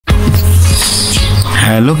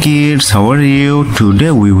Hello kids, how are you?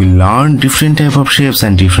 Today we will learn different type of shapes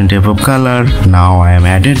and different type of color. Now I am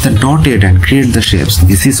added the dotted and create the shapes.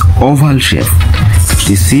 This is oval shape.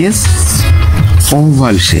 This is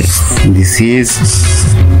oval shape. This is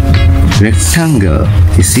rectangle.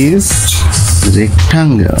 This is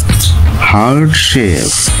rectangle. Heart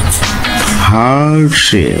shape. Heart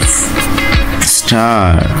shape.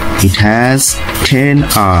 Star. It has 10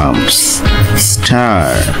 arms.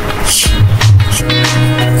 Star.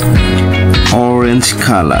 Orange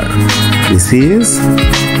color. This is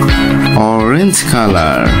orange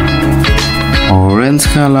color. Orange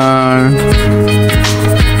color.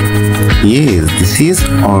 Yes, this is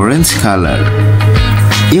orange color.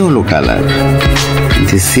 Yellow color.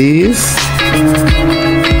 This is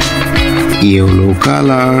yellow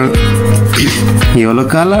color. Yellow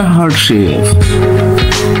color heart shape.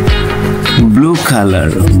 Blue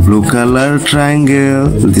color triangle.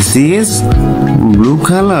 This is blue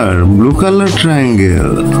color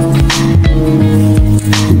triangle.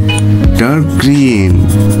 Dark green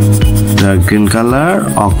color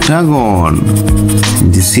octagon.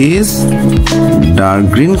 This is dark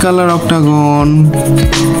green color octagon.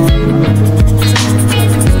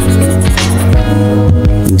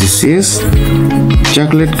 This is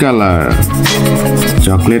chocolate color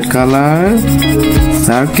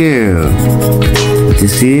circle.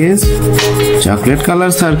 This is chocolate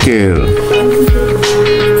color circle.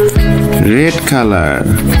 Red color.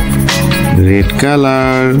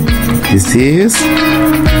 This is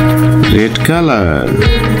red color.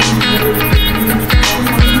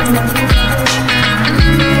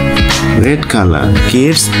 Red color.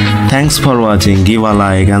 Kids, thanks for watching. Give a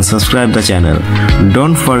like and subscribe the channel.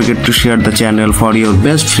 Don't forget to share the channel for your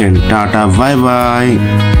best friend. Tata, bye bye.